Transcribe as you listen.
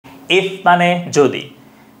If মানে যদি,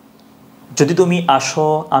 যদি তুমি আসো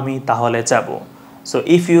আমি তাহলে যাব। So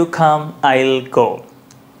if you come I will go,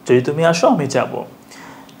 যদি তুমি আসো আমি যাব।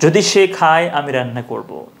 যদি সে খায় আমি রান্না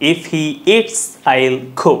করব, if he eats I will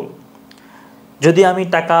cook. যদি আমি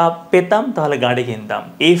টাকা পেতাম তাহলে গাড়ি কিনতাম,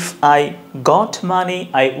 if I got money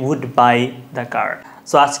I would by the car.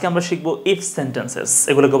 So আজকে আমরা শিখব ইফ সেন্টেন্সেস,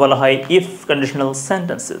 এগুলোকে বলা হয় if conditional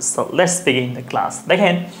sentences. So let's begin the class.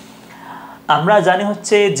 দেখেন আমরা জানি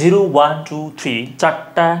হচ্ছে 0, 1, 2, 3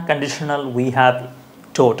 চারটা কন্ডিশনাল উই হ্যাভ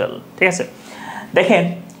টোটাল, ঠিক আছে। দেখেন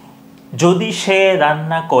যদি সে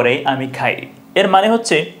রান্না করে আমি খাই, এর মানে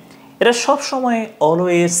হচ্ছে এটা সবসময়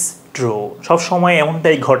অলওয়েজ ট্রু, সবসময়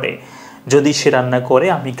এমনটাই ঘটে, যদি সে রান্না করে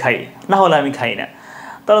আমি খাই, না হলে আমি খাই না।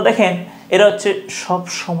 তাহলে দেখেন এটা হচ্ছে সব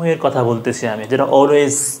সময়ের কথা বলতেছি আমি, যেটা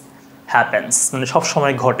অলওয়েজ হ্যাপেন্স, মানে সব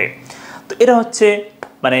সময় ঘটে। তো এটা হচ্ছে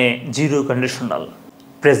মানে জিরো কন্ডিশনাল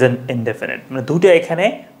প্রেজেন্ট ইনডেফিনিট, মানে দুটো এখানে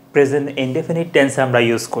প্রেজেন্ট ইনডেফিনিট টেন্সে আমরা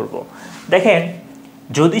ইউজ করব। দেখেন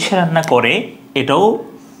যদি সে রান্না করে এটাও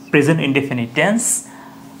প্রেজেন্ট ইনডেফিনিট টেন্স,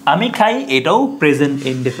 আমি খাই এটাও প্রেজেন্ট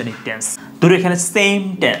ইনডেফিনিট টেন্স, দুটো এখানে সেম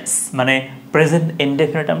টেন্স, মানে প্রেজেন্ট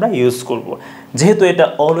ইনডেফিনিট আমরা ইউজ করব যেহেতু এটা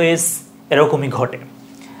অলওয়েজ এরকমই ঘটে।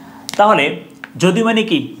 তাহলে যদি মানে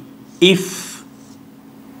কি ইফ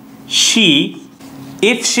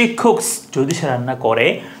শি কুকস, যদি সে রান্না করে,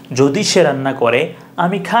 যদি সে রান্না করে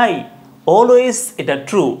আমি খাই, অলওয়েজ এটা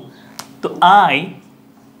ট্রু। তো আই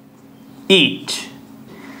ইট,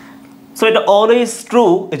 সো এটা অলওয়েজ ট্রু,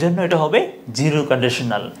 এজন্য এটা হবে zero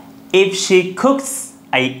conditional. If she cooks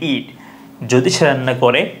I eat, যদি সে রান্না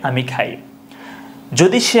করে আমি খাই।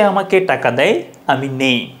 যদি সে আমাকে টাকা দেয় আমি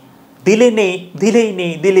নেই, দিলে নেই, দিলেই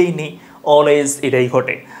নেই, দিলেই নেই, অলওয়েজ এটাই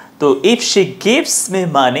ঘটে। তো if she gives me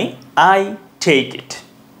money I take it.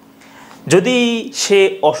 যদি সে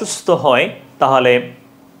অসুস্থ হয় তাহলে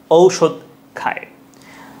ঔষধ খায়।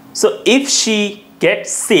 So if she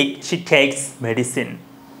gets sick she tax medicine.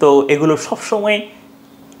 তো এগুলো সবসময়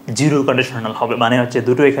জিরো কন্ডিশনাল হবে, মানে হচ্ছে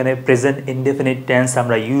দুটো এখানে প্রেজেন্ট ইনডেফিনিট টেন্স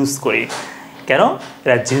আমরা ইউজ করি। কেন?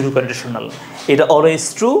 এটা জিরো কন্ডিশনাল, এটা অলওয়েজ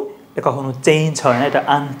ট্রু, এটা কখনো চেঞ্জ হয় না, এটা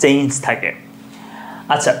আনচেঞ্জ থাকে।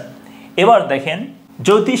 আচ্ছা এবার দেখেন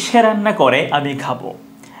যদি সে রান্না করে আমি খাবো,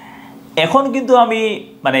 এখন কিন্তু আমি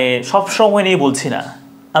মানে সব সময় নিয়ে বলছি না,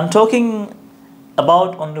 I am talking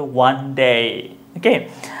about only one day, ওকে।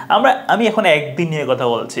 আমি এখন একদিন নিয়ে কথা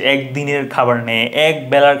বলছি, একদিনের খাবার নিয়ে, এক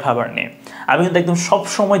বেলার খাবার নিয়ে। আমি কিন্তু একদম সব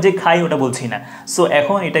সময় যে খাই ওটা বলছি না। সো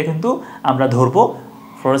এখন এটা কিন্তু আমরা ধরবো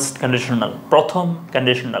ফার্স্ট কন্ডিশনাল, প্রথম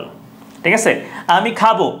কন্ডিশনাল, ঠিক আছে। আমি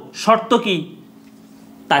খাবো, শর্ত কি?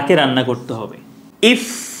 তাকে রান্না করতে হবে। ইফ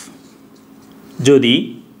যদি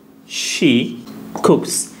she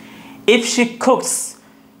cooks, if she cooks,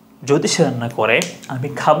 যদি সে রান্না করে আমি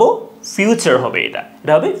খাবো, ফিউচার হবে,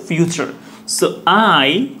 এটা হবে future. So I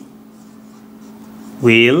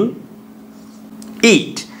will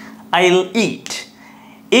it, I will it.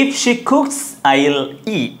 If she cooks I will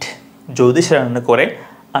ইট, যদি সে রান্না করে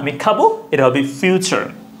আমি খাবো, এটা হবে ফিউচার।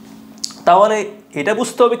 তাহলে এটা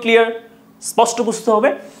বুঝতে হবে, ক্লিয়ার, স্পষ্ট বুঝতে হবে।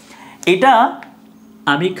 এটা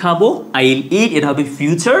আমি খাবো, আই উইল ইট, এটা হবে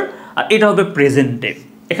ফিউচার, আর এটা হবে প্রেজেন্টে।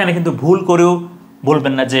 এখানে কিন্তু ভুল করেও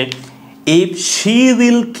বলবেন না যে if she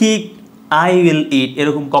will cook I will ইট,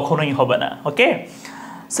 এরকম কখনোই হবে না, ওকে।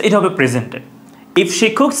 সো এটা হবে প্রেজেন্টে, if she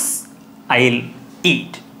cooks I will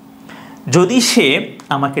ইট। যদি সে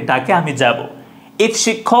আমাকে ডাকে আমি যাব, ইফ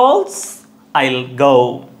শি কলস আই উইল গো।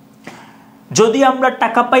 যদি আমরা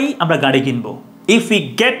টাকা পাই আমরা গাড়ি কিনবো, if we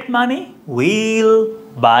get money will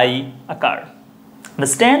buy a car.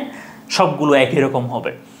 Understand? সবগুলো একই রকম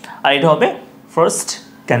হবে, আর এটা হবে ফার্স্ট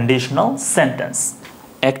কন্ডিশনাল সেন্টেন্স।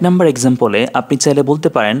 এক নম্বর এক্সাম্পলে আপনি চাইলে বলতে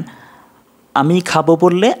পারেন আমি খাবো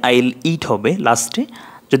বললে আই উইল ইট হবে লাস্টে।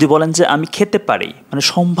 যদি বলেন যে আমি খেতে পারি, মানে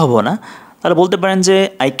সম্ভাবনা, তাহলে বলতে পারেন যে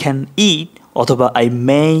আই ক্যান ইট অথবা আই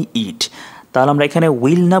মে ইট। তাহলে আমরা এখানে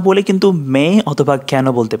উইল না বলে কিন্তু মে অথবা ক্যান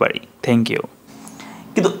বলতে পারি। Thank you.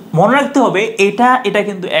 কিন্তু মনে রাখতে হবে এটা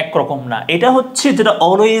কিন্তু একরকম না, এটা হচ্ছে যেটা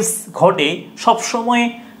অলওয়েজ ঘটে, সবসময়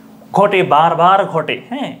ঘটে, বারবার ঘটে,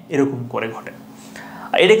 হ্যাঁ, এরকম করে ঘটে।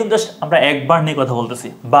 আর এটা কিন্তু আমরা একবার নিয়ে কথা বলতেছি,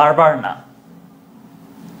 বারবার না।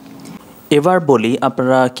 এবার বলি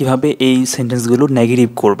আপনারা কিভাবে এই সেন্টেন্সগুলো নেগেটিভ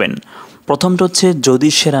করবেন। প্রথমটা হচ্ছে যদি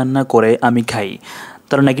সে রান্না করে আমি খাই,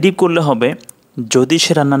 তার নেগেটিভ করলে হবে যদি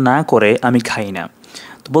সে রান্না না করে আমি খাই না।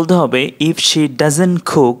 তো বলতে হবে if she doesn't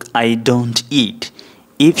cook I don't it,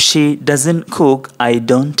 if she doesn't cook I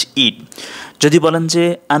don't ইট। যদি বলেন যে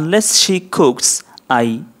unless she cooks I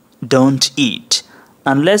don't it,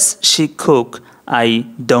 unless she cook I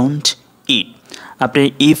don't ইট। আপনি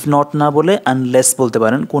ইফ নট না বলে আনলেস বলতে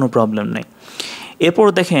পারেন, কোনো প্রবলেম নেই। এরপর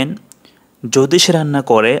দেখেন যদি সে রান্না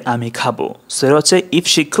করে আমি খাবো। সো এটা হচ্ছে if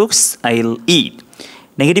she cooks I will it.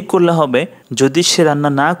 Negative করলে হবে যদি সে রান্না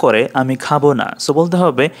না করে আমি খাবো না। সো বলতে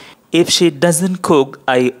হবে if she doesn't cook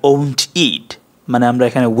I won't ইট। মানে আমরা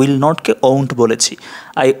এখানে উইল নটকে ওন্ট বলেছি,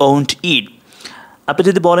 আই ওন্ট ইট। আপনি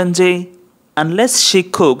যদি বলেন যে unless she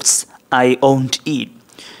cooks I won't ইট।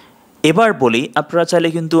 এবার বলি, আপনারা চাইলে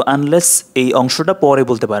কিন্তু আনলেস এই অংশটা পরে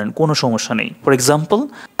বলতে পারেন, কোনো সমস্যা নেই। For example,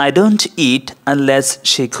 I don't it unless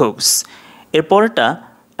she cooks. এর পরেরটা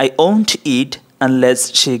I won't it unless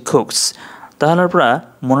she cooks. তাহলে আপনারা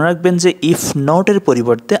মনে রাখবেন যে ইফ নটের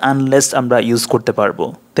পরিবর্তে আনলেস আমরা ইউজ করতে পারবো।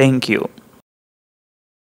 Thank you.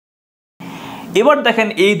 এবার দেখেন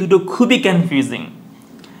এই দুটো খুবই কনফিউজিং,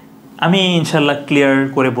 আমি ইনশাল্লাহ ক্লিয়ার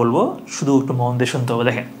করে বলবো, শুধু একটু মন দিয়ে শুনতে হবে।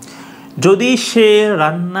 দেখেন, যদি সে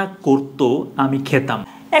রান্না করতো আমি খেতাম।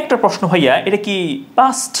 একটা প্রশ্ন ভাইয়া, এটা কি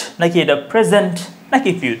পাস্ট নাকি এটা প্রেজেন্ট নাকি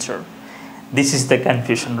future? This is the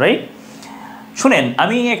confusion, right? শুনেন,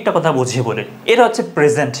 আমি একটা কথা বুঝিয়ে বলি, এটা হচ্ছে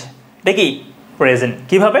প্রেজেন্ট। এটা কি প্রেজেন্ট?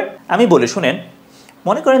 কীভাবে আমি বলি শুনেন।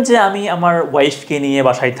 মনে করেন যে আমি আমার ওয়াইফকে নিয়ে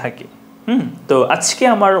বাসায় থাকি। তো আজকে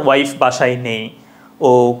আমার ওয়াইফ বাসায় নেই, ও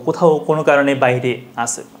কোথাও কোনো কারণে বাইরে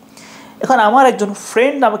আছে। এখন আমার একজন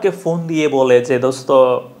ফ্রেন্ড আমাকে ফোন দিয়ে বলে যে দোস্ত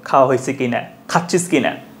খাওয়া হয়েছে কি না, খাচ্ছিস কি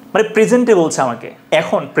না, মানে প্রেজেন্টে বলছে আমাকে,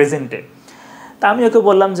 এখন প্রেজেন্টে। তা আমি ওকে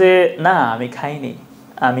বললাম যে না আমি খাইনি,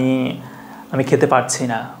 আমি খেতে পারছি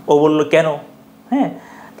না। ও বললো কেন? হ্যাঁ,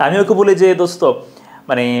 তা আমি ওকে বলি যে দোস্ত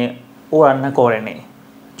মানে ও রান্না করেনি,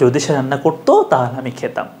 যদি সে রান্না করতো তাহলে আমি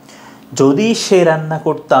খেতাম। যদি সে রান্না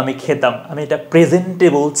করতো আমি খেতাম, আমি এটা প্রেজেন্টে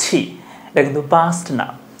বলছি, এটা কিন্তু পাস্ট না।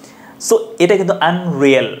 সো এটা কিন্তু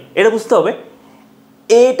আনরিয়েল, এটা বুঝতে হবে।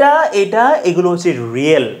 এগুলো হচ্ছে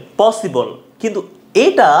রিয়েল, পসিবল, কিন্তু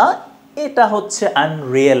এটা হচ্ছে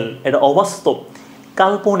আনরিয়েল, এটা অবাস্তব,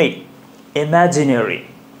 কাল্পনিক, ইমাজিনারি।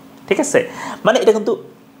 ঠিক আছে, মানে এটা কিন্তু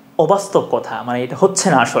অবাস্তব কথা, মানে এটা হচ্ছে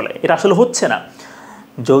না, এটা আসলে হচ্ছে না।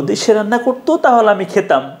 যদি সে রান্না করতো তাহলে আমি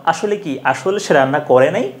খেতাম, আসলে কি, আসলে সে রান্না করে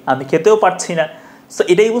নাই, আমি খেতেও পারছি না। সো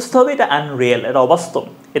এটাই বুঝতে হবে, এটা আনরিয়েল, এটা অবাস্তব,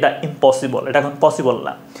 এটা ইম্পসিবল, এটা এখন পসিবল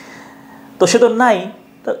না। তো সে তো নাই,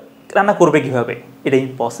 তো রান্না করবে কীভাবে? এটা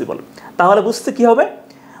ইম্পসিবল। তাহলে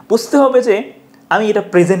বুঝতে হবে যে আমি এটা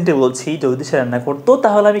প্রেজেন্টে বলছি, যদি সে রান্না করতো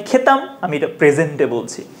তাহলে আমি খেতাম, আমি এটা প্রেজেন্টে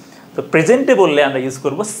বলছি। তো প্রেজেন্টে বললে আমরা ইউজ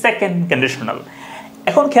করব সেকেন্ড কন্ডিশনাল।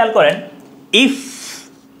 এখন খেয়াল করেন, ইফ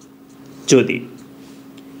যদি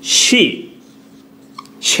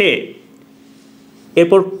সে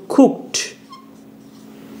এরপর কুকড,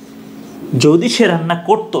 যদি সে রান্না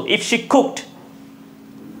করতো, ইফ শি কুকড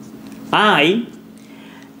আই,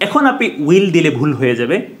 এখন আপনি উইল দিলে ভুল হয়ে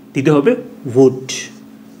যাবে, দিতে হবে would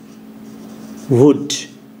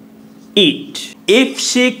eat. If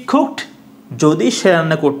she cooked, যদি সে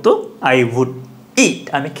রান্না করতো, আই would eat,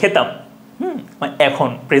 আমি খেতাম। মানে এখন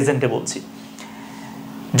প্রেজেন্টে বলছি।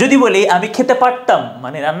 যদি বলি আমি খেতে পারতাম,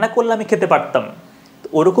 মানে রান্না করলে আমি খেতে পারতাম,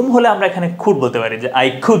 ওরকম হলে আমরা এখানে কুড বলতে পারি, যে আই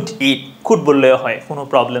কুড ইট, কুড বললেও হয়, কোনো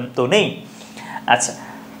প্রবলেম তো নেই। আচ্ছা,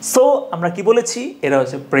 সো আমরা কি বলেছি, এটা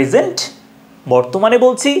হচ্ছে প্রেজেন্ট, বর্তমানে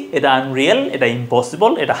বলছি, এটা আনরিয়েল, এটা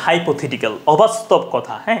ইম্পসিবল, এটা হাইপোথেটিক্যাল, অবাস্তব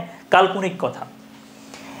কথা, হ্যাঁ, কাল্পনিক কথা।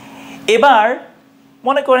 এবার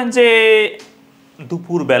মনে করেন যে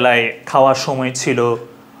দুপুর বেলায় খাওয়ার সময় ছিল,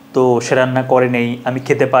 তো সে রান্না করে নেই, আমি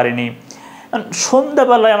খেতে পারিনি।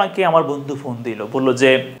 সন্ধ্যাবেলায় আমাকে আমার বন্ধু ফোন দিল, বললো যে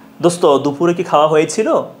দোস্ত দুপুরে কি খাওয়া হয়েছিল,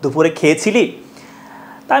 দুপুরে খেয়েছিলি?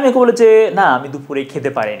 তা আমি ওকে বলে যে না, আমি দুপুরে খেতে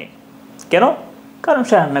পারিনি। কেন? কারণ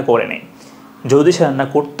সে রান্না করে নেই। যদি সে রান্না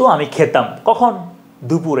করতো আমি খেতাম, কখন?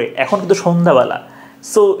 দুপুরে, এখন কিন্তু সন্ধ্যাবেলা।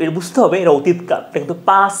 সো এর বুঝতে হবে এটা অতীতকাল, এটা কিন্তু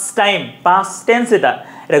পাস্ট টাইম, পাস্ট টেন্স,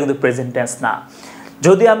 এটা কিন্তু প্রেজেন্ট টেন্স না।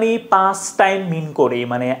 যদি আমি পাস্ট টাইম মিন করি,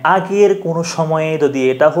 মানে আগের কোনো সময়ে যদি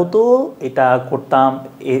এটা হতো, এটা করতাম,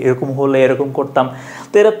 এরকম হলে এরকম করতাম,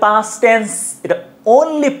 তো এটা পাস্ট টেন্স, এটা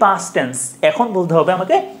অনলি পাস্ট টেন্স। এখন বলতে হবে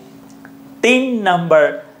আমাকে 3 নাম্বার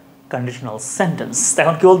কন্ডিশনাল সেন্টেন্স।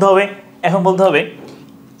 এখন কি বলতে হবে? এখন বলতে হবে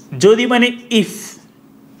যদি, মানে if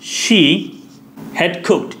she had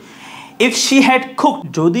cooked, if she had cooked,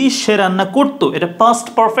 যদি সে রান্না করতো, এটা পাস্ট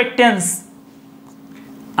পারফেক্ট টেন্স।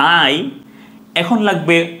 আই, এখন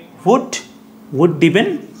লাগবে would দিবেন,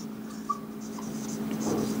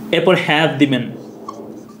 এরপর হ্যাভ দিবেন,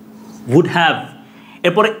 would have,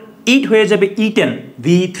 এরপরে ইট হয়ে যাবে eaten,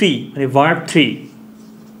 V3, মানে verb 3।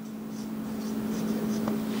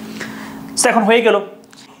 এখন হয়ে গেল,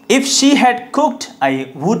 if she had cooked I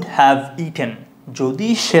would have eaten, যদি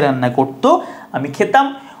সে রান্না করতো আমি খেতাম।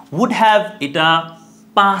 would have এটা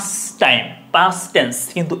পাস্ট টাইম, পাস্ট টেন্স,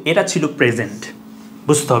 কিন্তু এটা ছিল প্রেজেন্ট,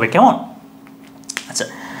 বুঝতে হবে কেমন? আচ্ছা,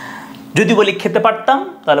 যদি বলি খেতে পারতাম,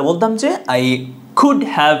 তাহলে বলতাম যে আই কুড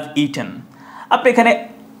হ্যাভ ইটেন। আপনি এখানে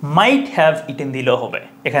মাইট হ্যাভ ইটেন দিলেও হবে,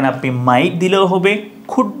 এখানে আপনি মাইট দিলেও হবে,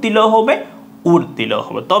 কুড দিলেও হবে, উড দিলেও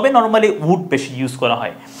হবে, তবে নর্মালি উড বেশি ইউজ করা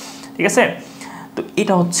হয়, ঠিক আছে। তো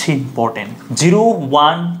এটা হচ্ছে ইম্পর্টেন্ট। 0,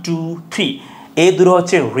 1, 2, 3 এই দুটো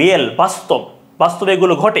হচ্ছে রিয়েল, বাস্তব, বাস্তবে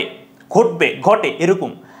এগুলো ঘটে, ঘটবে, ঘটে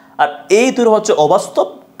এরকম। আর এই দুটো হচ্ছে অবাস্তব,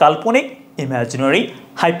 কাল্পনিক, ইমাজিনারি,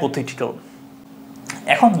 হাইপোথেটিক্যাল।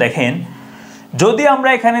 এখন দেখেন, যদি আমরা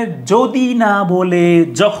এখানে যদি না বলে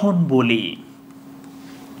যখন বলি,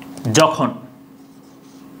 যখন,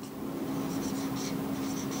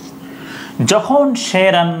 যখন সে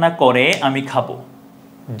রান্না করে আমি খাবো,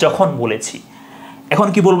 যখন বলেছি। এখন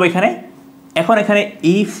কি বলবো এখানে? এখন এখানে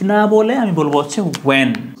ইফ না বলে আমি বলবো হচ্ছে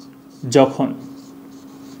when, যখন।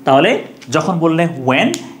 তাহলে যখন বললে when,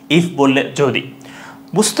 ইফ বললে যদি।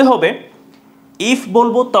 বুঝতে হবে ইফ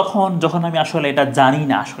বলবো তখন যখন আমি আসলে এটা জানি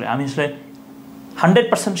না, আসলে আমি আসলে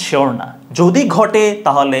 100% শিওর না। যদি ঘটে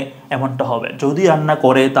তাহলে এমনটা হবে, যদি রান্না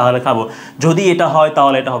করে তাহলে খাবো, যদি এটা হয়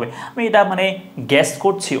তাহলে এটা হবে। আমি এটা মানে গ্যাস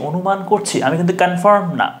করছি, অনুমান করছি, আমি কিন্তু কনফার্ম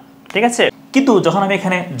না, ঠিক আছে। কিন্তু যখন আমি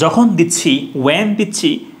এখানে যখন দিচ্ছি, when দিচ্ছি,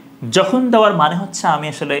 যখন দেওয়ার মানে হচ্ছে আমি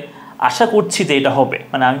আসলে আশা করছি যে এটা হবে,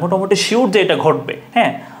 মানে আমি মোটামুটি শিওর যে এটা ঘটবে,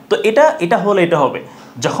 হ্যাঁ। তো এটা হলে এটা হবে,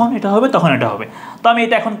 যখন এটা হবে তখন এটা হবে, তো আমি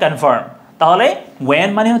এটা এখন কনফার্ম। তাহলে when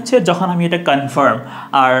মানে হচ্ছে যখন আমি এটা কনফার্ম,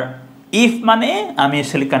 আর ইফ মানে আমি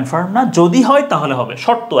আসলে কনফার্ম না, যদি হয় তাহলে হবে,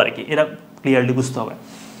 শর্ত আর কি, এটা ক্লিয়ারলি বুঝতে হবে।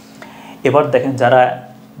 এবার দেখেন, যারা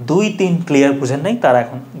 2, 3 ক্লিয়ার বুঝেন নাই তারা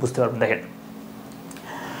এখন বুঝতে পারবেন। দেখেন,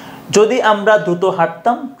 যদি আমরা দ্রুত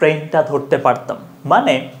হাঁটতাম ট্রেনটা ধরতে পারতাম,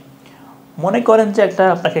 মানে মনে করেন যে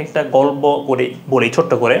আপনাকে একটা গল্প করে বলি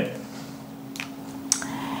ছোট্ট করে।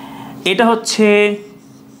 এটা হচ্ছে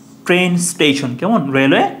ট্রেন স্টেশন, কেমন,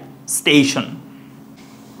 রেলওয়ে স্টেশন।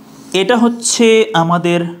 এটা হচ্ছে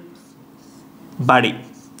আমাদের বাড়ি,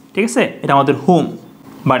 ঠিক আছে, এটা আমাদের হোম,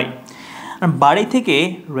 বাড়ি। বাড়ি থেকে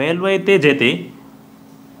রেলওয়েতে যেতে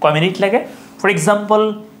কয় মিনিট লাগে? ফর এক্সাম্পল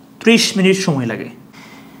 30 মিনিট সময় লাগে।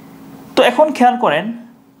 তো এখন খেয়াল করেন,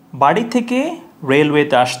 বাড়ি থেকে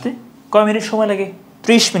রেলওয়েতে আসতে কয় মিনিট সময় লাগে?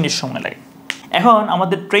 30 মিনিট সময় লাগে। এখন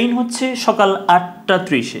আমাদের ট্রেন হচ্ছে সকাল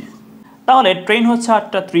 8:30-এ, তাহলে ট্রেন হচ্ছে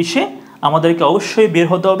 8:30-এ, আমাদেরকে অবশ্যই বের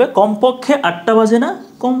হতে হবে কমপক্ষে 8টা বাজে, না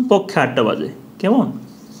কমপক্ষে 8টা বাজে, কেমন?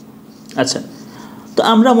 আচ্ছা, তো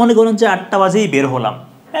আমরা মনে করেন যে 8টা বাজেই বের হলাম,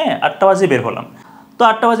 হ্যাঁ 8টা বাজে বের হলাম। তো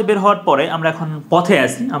 8টা বাজে বের হওয়ার পরে আমরা এখন পথে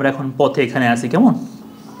আসি, আমরা এখন পথে এখানে আসি, কেমন,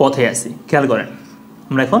 পথে আসি, খেয়াল করেন,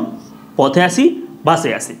 আমরা এখন পথে আসি, বাসে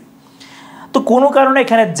আসি। তো কোনো কারণে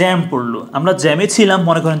এখানে জ্যাম পড়লো, আমরা জ্যামে ছিলাম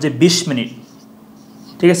মনে করেন যে 20 মিনিট,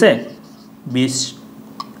 ঠিক আছে,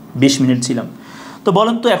 20 মিনিট ছিলাম। তো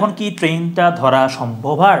বলেন তো এখন কি ট্রেনটা ধরা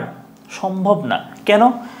সম্ভব? আর সম্ভব না। কেন?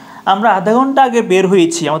 আমরা আধা ঘন্টা আগে বের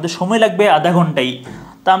হয়েছি, আমাদের সময় লাগবে আধা ঘন্টাই,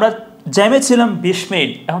 তা আমরা জ্যামে ছিলাম 20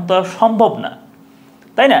 মিনিট, এখন তো সম্ভব না,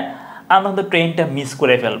 তাই না? আমরা তো ট্রেনটা মিস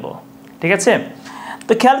করে ফেলবো, ঠিক আছে।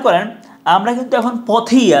 তো খেয়াল করেন, আমরা কিন্তু এখন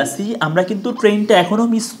পথেই আসি, আমরা কিন্তু ট্রেনটা এখনও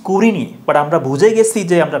মিস করিনি, বাট আমরা বুঝে গেছি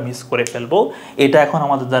যে আমরা মিস করে ফেলবো, এটা এখন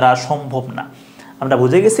আমাদের দ্বারা সম্ভব না। আমরা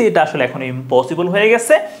বুঝে গেছি এটা আসলে এখন ইম্পসিবল হয়ে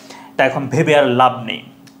গেছে, এটা এখন ভেবে আর লাভ নেই,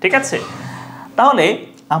 ঠিক আছে। তাহলে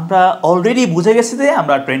আমরা অলরেডি বুঝে গেছি যে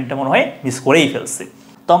আমরা ট্রেনটা মনে হয় মিস করেই ফেলছি।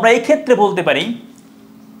 তো আমরা এই ক্ষেত্রে বলতে পারি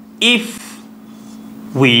if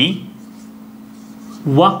we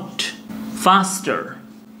walked ফাস্টার,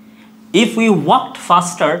 if we walked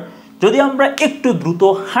ফাস্টার, যদি আমরা একটু দ্রুত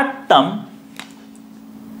হাঁটতাম,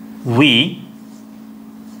 we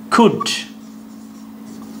could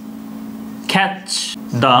catch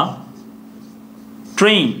the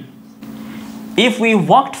train, if we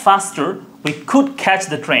walked ফাস্টার we could catch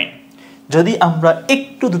the train, যদি আমরা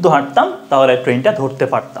একটু দ্রুত হাঁটতাম তাহলে ট্রেনটা ধরতে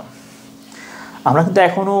পারতাম। আমরা কিন্তু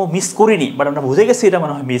এখনও মিস করিনি, বাট আমরা বুঝে গেছি এটা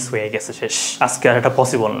মনে হয় মিস হয়ে গেছে, শেষ, আজকে আর এটা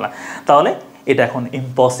পসিবল না, তাহলে এটা এখন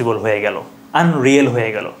ইম্পসিবল হয়ে গেল, আনরিয়েল হয়ে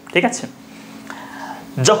গেল, ঠিক আছে।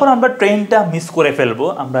 যখন আমরা ট্রেনটা মিস করে ফেলবো,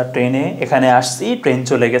 আমরা ট্রেনে এখানে আসছি, ট্রেন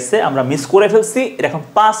চলে গেছে, আমরা মিস করে ফেলছি, এটা এখন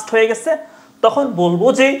পাস্ট হয়ে গেছে, তখন বলবো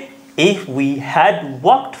যে if we had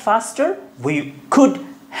walked ফাস্টার we could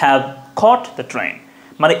have caught the train,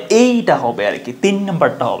 মানে এইটা হবে আর কি, 3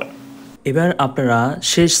 নম্বরটা হবে। এবার আপনারা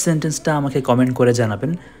শেষ সেন্টেন্সটা আমাকে কমেন্ট করে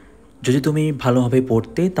জানাবেন, যদি তুমি ভালোভাবে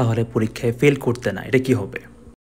পড়তে তাহলে পরীক্ষায় ফেল করতে না, এটা কি হবে?